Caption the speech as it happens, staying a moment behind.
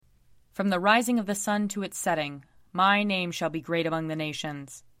From the rising of the sun to its setting, my name shall be great among the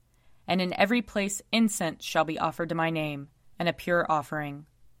nations. And in every place incense shall be offered to my name, and a pure offering.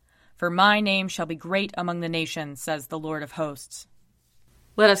 For my name shall be great among the nations, says the Lord of hosts.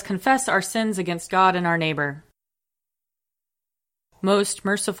 Let us confess our sins against God and our neighbor. Most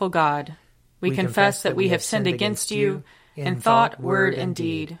merciful God, we confess that we have sinned against you in thought, word, and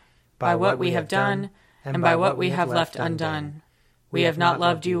deed, by what we have done, and by what we have left undone. We have not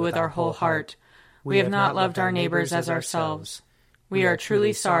loved you with our whole heart. We have not loved our neighbors as ourselves. We are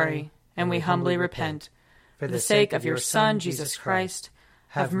truly sorry, and we humbly repent. For the sake of your Son, Jesus Christ,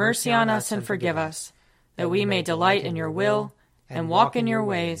 have mercy on us and forgive us, that we may delight in your will and walk in your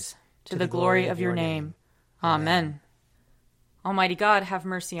ways, to the glory of your name. Amen. Almighty God, have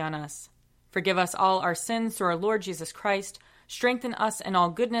mercy on us. Forgive us all our sins through our Lord Jesus Christ. Strengthen us in all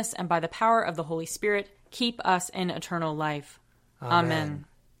goodness, and by the power of the Holy Spirit, keep us in eternal life. Amen.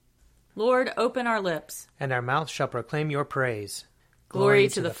 Lord, open our lips, and our mouth shall proclaim your praise. Glory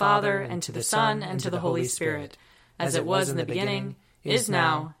to the Father, and to the Son, and to the Holy Spirit, as it was in the beginning, is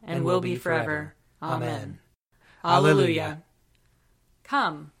now, and will be forever. Amen. Alleluia.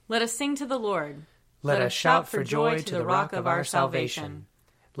 Come, let us sing to the Lord. Let us shout for joy to the rock of our salvation.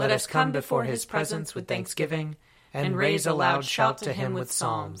 Let us come before his presence with thanksgiving, and raise a loud shout to him with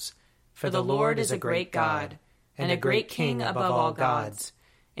psalms. For the Lord is a great God, and a great King above all gods.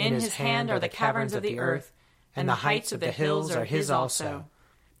 In his hand are the caverns of the earth, and the heights of the hills are his also.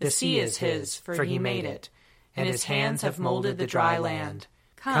 The sea is his, for he made it, and his hands have molded the dry land.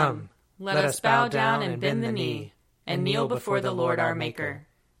 Come, let us bow down and bend the knee, and kneel before the Lord our Maker.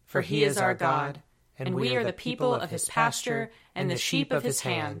 For he is our God, and we are the people of his pasture and the sheep of his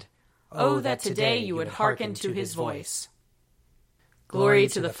hand. Oh, that today you would hearken to his voice. Glory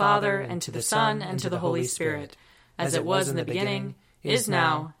to the Father, and to the Son, and to the Holy Spirit, as it was in the beginning, is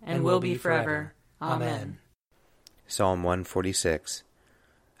now, and will be forever. Amen. Psalm 146.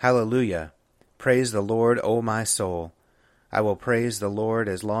 Hallelujah! Praise the Lord, O my soul. I will praise the Lord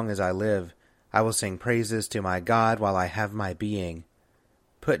as long as I live. I will sing praises to my God while I have my being.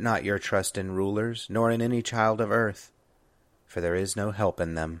 Put not your trust in rulers, nor in any child of earth, for there is no help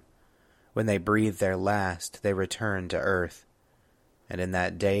in them. When they breathe their last, they return to earth, and in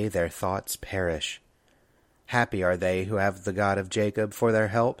that day their thoughts perish. Happy are they who have the God of Jacob for their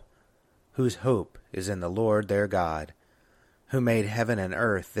help, whose hope is in the Lord their God, who made heaven and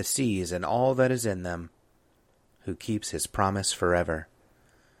earth, the seas, and all that is in them, who keeps his promise forever,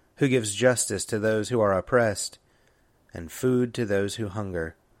 who gives justice to those who are oppressed, and food to those who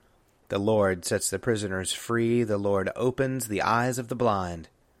hunger. The Lord sets the prisoners free. The Lord opens the eyes of the blind.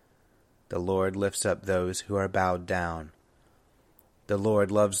 The Lord lifts up those who are bowed down. The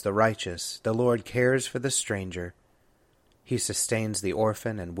Lord loves the righteous. The Lord cares for the stranger. He sustains the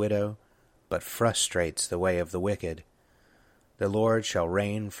orphan and widow, but frustrates the way of the wicked. The Lord shall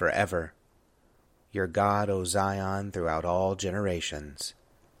reign forever. Your God, O Zion, throughout all generations.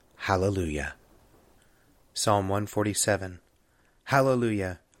 Hallelujah. Psalm 147.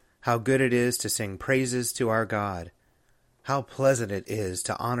 Hallelujah! How good it is to sing praises to our God! How pleasant it is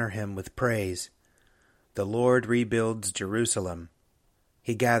to honor him with praise! The Lord rebuilds Jerusalem.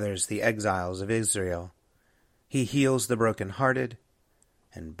 He gathers the exiles of Israel. He heals the broken-hearted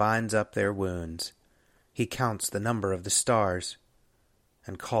and binds up their wounds. He counts the number of the stars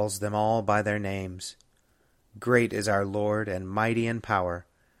and calls them all by their names. Great is our Lord and mighty in power.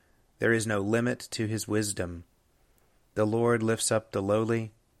 There is no limit to his wisdom. The Lord lifts up the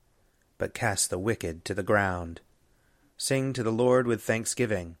lowly, but casts the wicked to the ground. Sing to the Lord with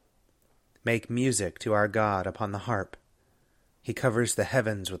thanksgiving. Make music to our God upon the harp. He covers the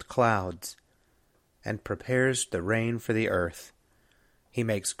heavens with clouds, and prepares the rain for the earth. He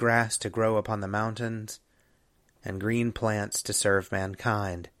makes grass to grow upon the mountains, and green plants to serve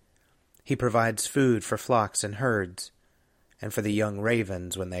mankind. He provides food for flocks and herds, and for the young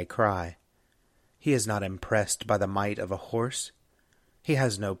ravens when they cry. He is not impressed by the might of a horse. He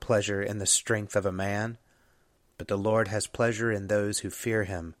has no pleasure in the strength of a man, but the Lord has pleasure in those who fear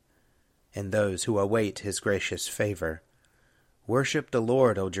him, in those who await his gracious favor. Worship the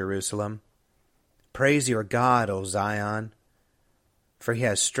Lord, O Jerusalem. Praise your God, O Zion, for he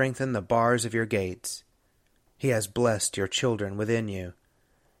has strengthened the bars of your gates. He has blessed your children within you.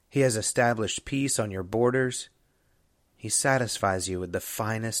 He has established peace on your borders. He satisfies you with the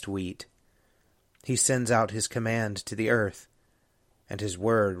finest wheat. He sends out his command to the earth, and his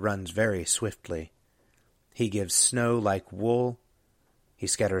word runs very swiftly. He gives snow like wool. He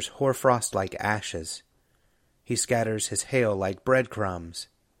scatters hoarfrost like ashes. He scatters his hail like breadcrumbs.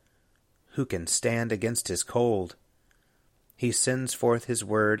 Who can stand against his cold? He sends forth his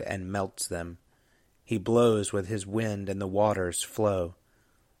word and melts them. He blows with his wind and the waters flow.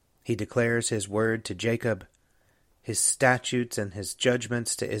 He declares his word to Jacob, his statutes and his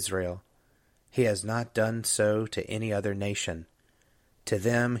judgments to Israel. He has not done so to any other nation. To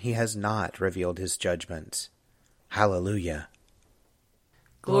them he has not revealed his judgments. Hallelujah.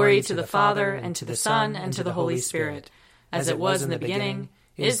 Glory to the Father, and to the Son, and to the Holy Spirit, as it was in the beginning,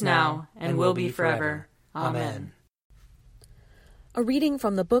 is now, and will be forever. Amen. A reading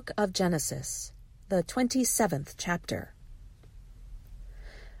from the book of Genesis, the 27th chapter.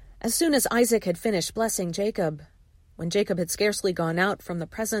 As soon as Isaac had finished blessing Jacob, when Jacob had scarcely gone out from the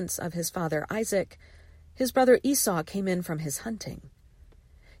presence of his father Isaac, his brother Esau came in from his hunting.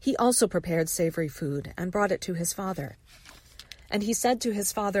 He also prepared savory food and brought it to his father. And he said to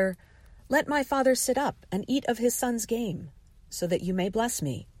his father, "Let my father sit up and eat of his son's game, so that you may bless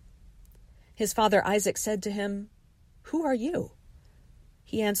me." His father Isaac said to him, "Who are you?"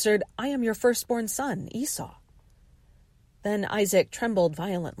 He answered, "I am your firstborn son, Esau." Then Isaac trembled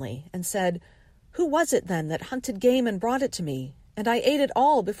violently and said, "Who was it then that hunted game and brought it to me? And I ate it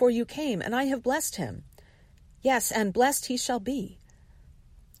all before you came, and I have blessed him. Yes, and blessed he shall be."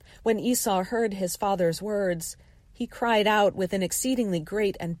 When Esau heard his father's words, he cried out with an exceedingly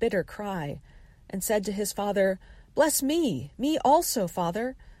great and bitter cry, and said to his father, "Bless me also,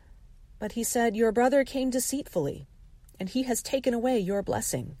 father." But he said, "Your brother came deceitfully, and he has taken away your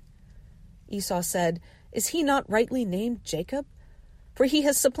blessing." Esau said, "Is he not rightly named Jacob? For he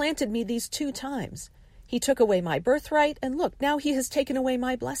has supplanted me these 2 times. He took away my birthright, and look, now he has taken away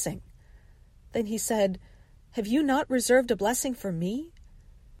my blessing." Then he said, "Have you not reserved a blessing for me?"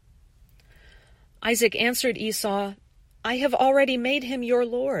 Isaac answered Esau, "I have already made him your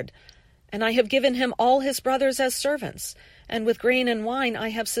lord, and I have given him all his brothers as servants, and with grain and wine I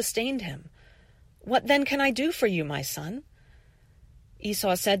have sustained him. What then can I do for you, my son?"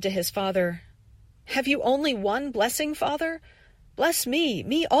 Esau said to his father, "Have you only one blessing, father? Bless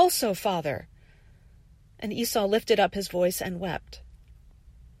me also, father." And Esau lifted up his voice and wept.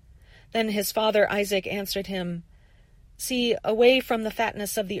 Then his father Isaac answered him, "See, away from the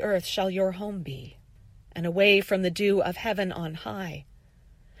fatness of the earth shall your home be, and away from the dew of heaven on high.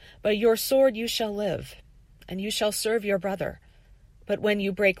 By your sword you shall live, and you shall serve your brother. But when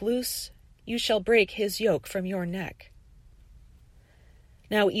you break loose, you shall break his yoke from your neck."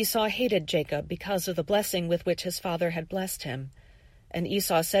 Now Esau hated Jacob because of the blessing with which his father had blessed him. And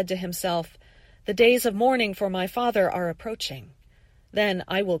Esau said to himself, "The days of mourning for my father are approaching. Then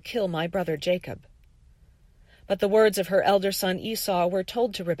I will kill my brother Jacob." But the words of her elder son Esau were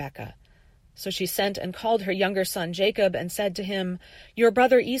told to Rebekah. So she sent and called her younger son Jacob and said to him, "Your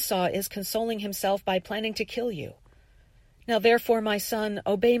brother Esau is consoling himself by planning to kill you. Now therefore, my son,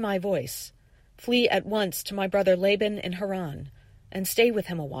 obey my voice. Flee at once to my brother Laban in Haran, and stay with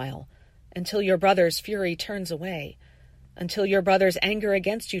him a while, until your brother's fury turns away, until your brother's anger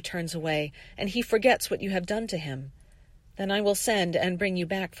against you turns away, and he forgets what you have done to him. Then I will send and bring you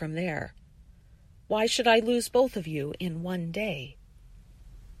back from there. Why should I lose both of you in one day?"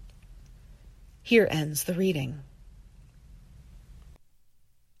 Here ends the reading.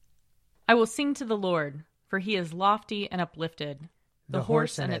 I will sing to the Lord, for he is lofty and uplifted. The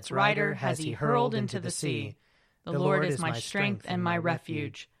horse and its rider has he hurled into the sea. The Lord is my strength and my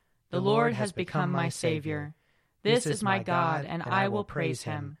refuge. The Lord has become my Savior. This is my God, and I will praise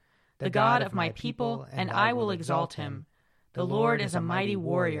him, the God of my people, and I will exalt him. The Lord is a mighty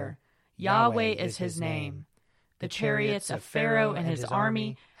warrior. Yahweh is his name. The chariots of Pharaoh and his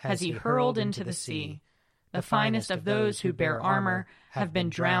army has he hurled into the sea. The finest of those who bear armor have been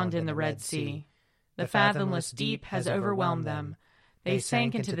drowned in the Red Sea. The fathomless deep has overwhelmed them. They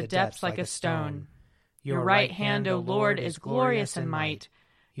sank into the depths like a stone. Your right hand, O Lord, is glorious in might.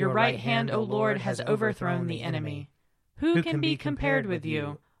 Your right hand, O Lord, has overthrown the enemy. Who can be compared with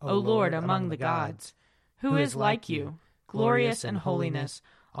you, O Lord, among the gods? Who is like you, glorious in holiness,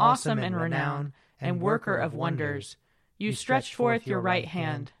 awesome in renown, and worker of wonders? You stretched forth your right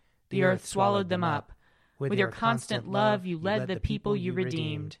hand. The earth swallowed them up. With your constant love you led the people you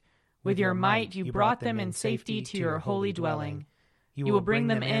redeemed. With your might you brought them in safety to your holy dwelling. You will bring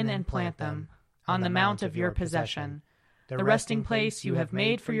them in and plant them on the mount of your possession, the resting place you have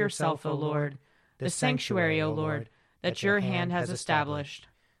made for yourself, O Lord, the sanctuary, O Lord, that your hand has established.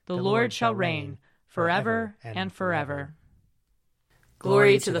 The Lord shall reign forever and forever.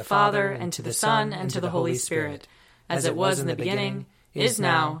 Glory to the Father, and to the Son, and to the Holy Spirit, as it was in the beginning, is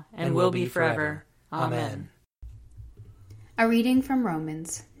now, and will be forever. Amen. A reading from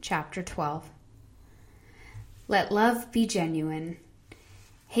Romans, chapter 12. Let love be genuine.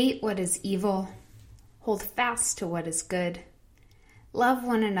 Hate what is evil. Hold fast to what is good. Love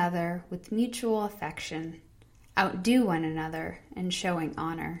one another with mutual affection. Outdo one another in showing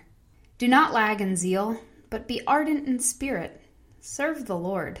honor. Do not lag in zeal, but be ardent in spirit. Serve the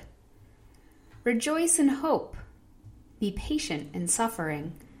Lord. Rejoice in hope. Be patient in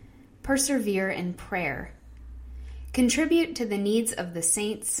suffering. Persevere in prayer. Contribute to the needs of the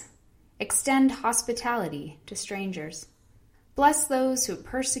saints. Extend hospitality to strangers. Bless those who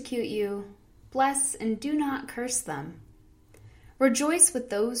persecute you. Bless and do not curse them. Rejoice with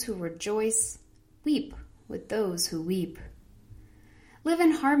those who rejoice. Weep with those who weep. Live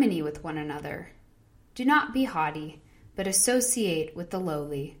in harmony with one another. Do not be haughty, but associate with the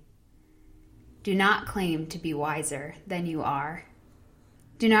lowly. Do not claim to be wiser than you are.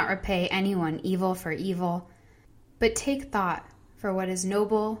 Do not repay anyone evil for evil, but take thought for what is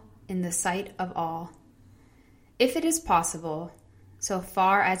noble in the sight of all. If it is possible, so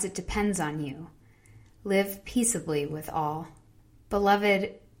far as it depends on you, live peaceably with all.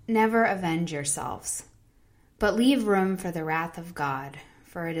 Beloved, never avenge yourselves, but leave room for the wrath of God,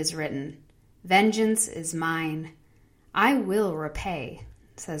 for it is written, "Vengeance is mine, I will repay,"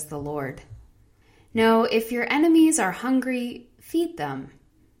 says the Lord. No, if your enemies are hungry, feed them.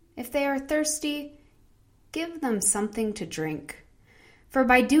 If they are thirsty, give them something to drink. For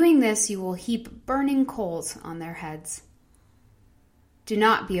by doing this you will heap burning coals on their heads. Do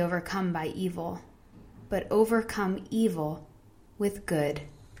not be overcome by evil, but overcome evil with good.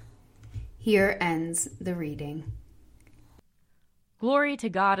 Here ends the reading. Glory to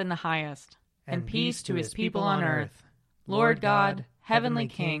God in the highest, and peace to his people on earth. Lord God, heavenly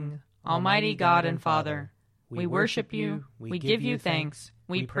King, Almighty God and Father, we worship you, we give you thanks,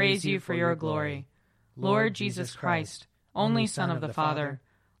 we praise you for your glory. Lord Jesus Christ, only Son of the Father,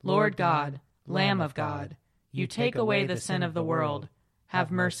 Lord God, Lamb of God, you take away the sin of the world.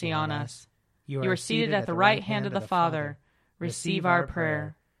 Have mercy on us. You are seated at the right hand of the Father. Receive our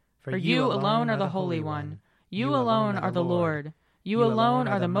prayer. For you alone are the Holy One. You alone are the Lord. You alone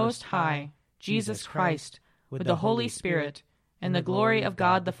are the Most High, Jesus Christ, with the Holy Spirit, in the glory of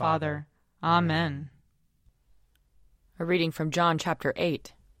God the Father. Amen. A reading from John chapter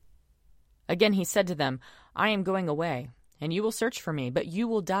 8. Again he said to them, I am going away, and you will search for me, but you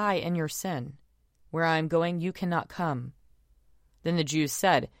will die in your sin. Where I am going, you cannot come. Then the Jews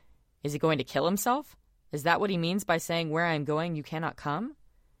said, Is he going to kill himself? Is that what he means by saying, Where I am going, you cannot come?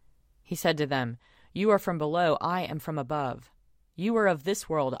 He said to them, You are from below, I am from above. You are of this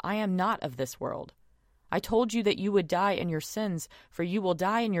world, I am not of this world. I told you that you would die in your sins, for you will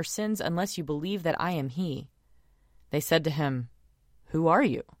die in your sins unless you believe that I am he. They said to him, Who are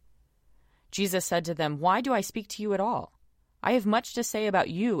you? Jesus said to them, Why do I speak to you at all? I have much to say about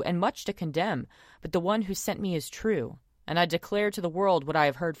you and much to condemn, but the one who sent me is true, and I declare to the world what I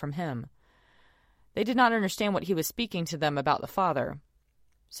have heard from him. They did not understand what he was speaking to them about the Father.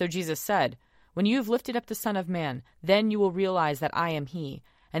 So Jesus said, When you have lifted up the Son of Man, then you will realize that I am he,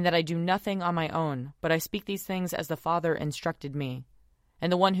 and that I do nothing on my own, but I speak these things as the Father instructed me.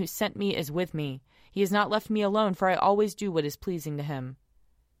 And the one who sent me is with me. He has not left me alone, for I always do what is pleasing to him.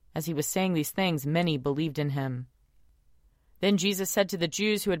 As he was saying these things, many believed in him. Then Jesus said to the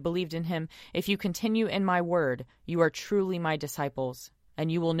Jews who had believed in him, If you continue in my word, you are truly my disciples,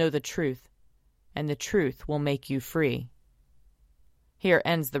 and you will know the truth, and the truth will make you free. Here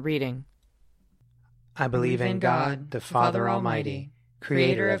ends the reading. I believe in God, the Father Almighty,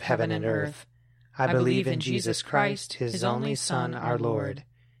 creator of heaven and earth. I believe in Jesus Christ, his only Son, our Lord.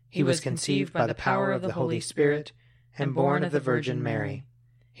 He was conceived by the power of the Holy Spirit and born of the Virgin Mary.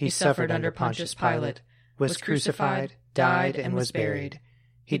 He suffered under Pontius Pilate, was crucified, died, and was buried.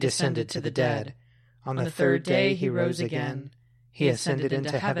 He descended to the dead. On the third day he rose again. He ascended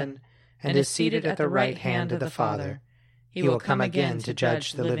into heaven and is seated at the right hand of the Father. He will come again to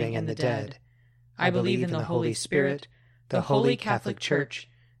judge the living and the dead. I believe in the Holy Spirit, the Holy Catholic Church,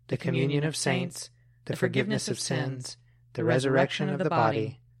 the communion of saints, the forgiveness of sins, the resurrection of the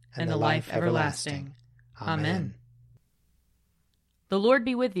body, and the life everlasting. Amen. The Lord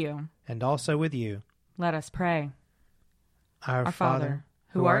be with you. And also with you. Let us pray. Our Father,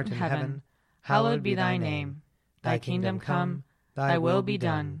 who art in heaven, hallowed be thy name. Thy kingdom come, thy will be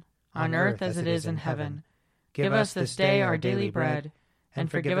done, on earth as it is in heaven. Give us this day our daily bread,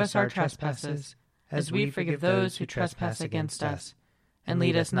 and forgive us our trespasses, as we forgive those who trespass against us. And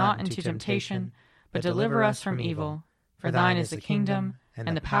lead us not into temptation, but deliver us from evil. For thine is the kingdom,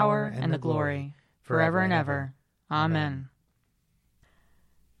 and the power, and the glory, forever and ever. Amen.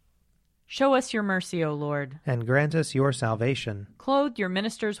 Show us your mercy, O Lord. And grant us your salvation. Clothe your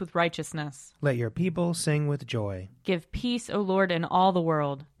ministers with righteousness. Let your people sing with joy. Give peace, O Lord, in all the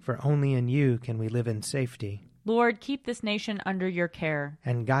world. For only in you can we live in safety. Lord, keep this nation under your care.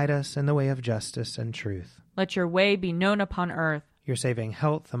 And guide us in the way of justice and truth. Let your way be known upon earth. Your saving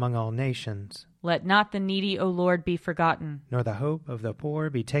health among all nations. Let not the needy, O Lord, be forgotten. Nor the hope of the poor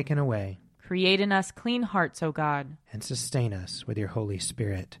be taken away. Create in us clean hearts, O God. And sustain us with your Holy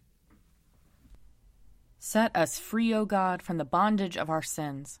Spirit. Set us free, O God, from the bondage of our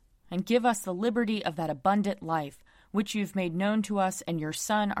sins, and give us the liberty of that abundant life which you've made known to us in your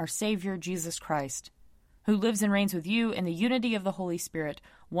Son, our Savior, Jesus Christ, who lives and reigns with you in the unity of the Holy Spirit,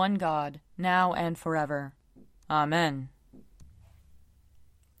 one God, now and forever. Amen.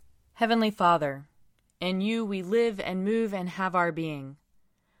 Heavenly Father, in you we live and move and have our being.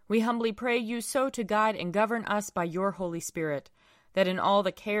 We humbly pray you so to guide and govern us by your Holy Spirit, that in all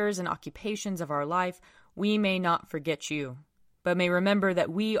the cares and occupations of our life we may not forget you, but may remember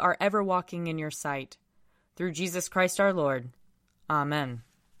that we are ever walking in your sight. Through Jesus Christ our Lord. Amen.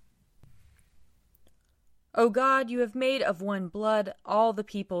 O God, you have made of one blood all the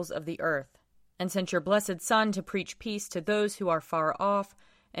peoples of the earth, and sent your blessed Son to preach peace to those who are far off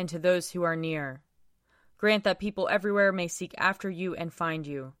and to those who are near. Grant that people everywhere may seek after you and find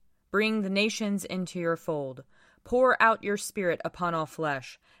you. Bring the nations into your fold. Pour out your Spirit upon all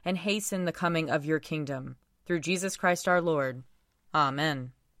flesh, and hasten the coming of your kingdom. Through Jesus Christ our Lord.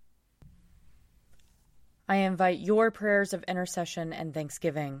 Amen. I invite your prayers of intercession and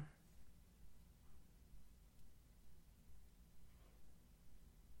thanksgiving.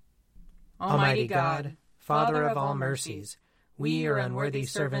 Almighty God, Father of all mercies, we, your unworthy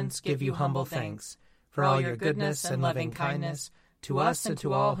servants, give you humble thanks for all your goodness and loving kindness to us and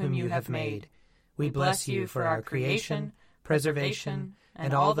to all whom you have made. We bless you for our creation, preservation,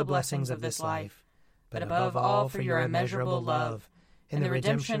 and all the blessings of this life, but above all for your immeasurable love in the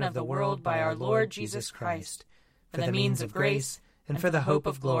redemption of the world by our Lord Jesus Christ, for the means of grace and for the hope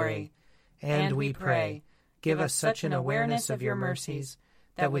of glory. And we pray, give us such an awareness of your mercies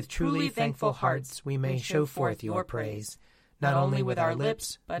that with truly thankful hearts we may show forth your praise, not only with our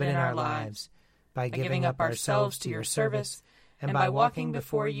lips, but in our lives, by giving up ourselves to your service, and by walking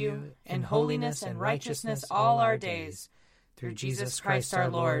before you in holiness and righteousness all our days, through Jesus Christ our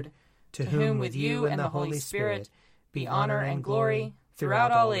Lord, to whom with you and the Holy Spirit be honor and glory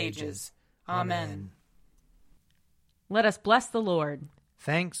throughout all ages. Amen. Let us bless the Lord.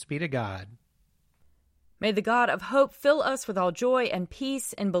 Thanks be to God. May the God of hope fill us with all joy and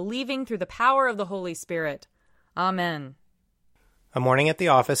peace in believing through the power of the Holy Spirit. Amen. A Morning at the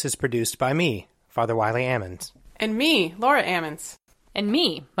Office is produced by me, Father Wiley Ammons. And me, Laura Ammons. And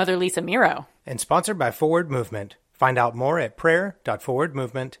me, Mother Lisa Meirow. And sponsored by Forward Movement. Find out more at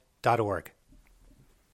prayer.forwardmovement.org.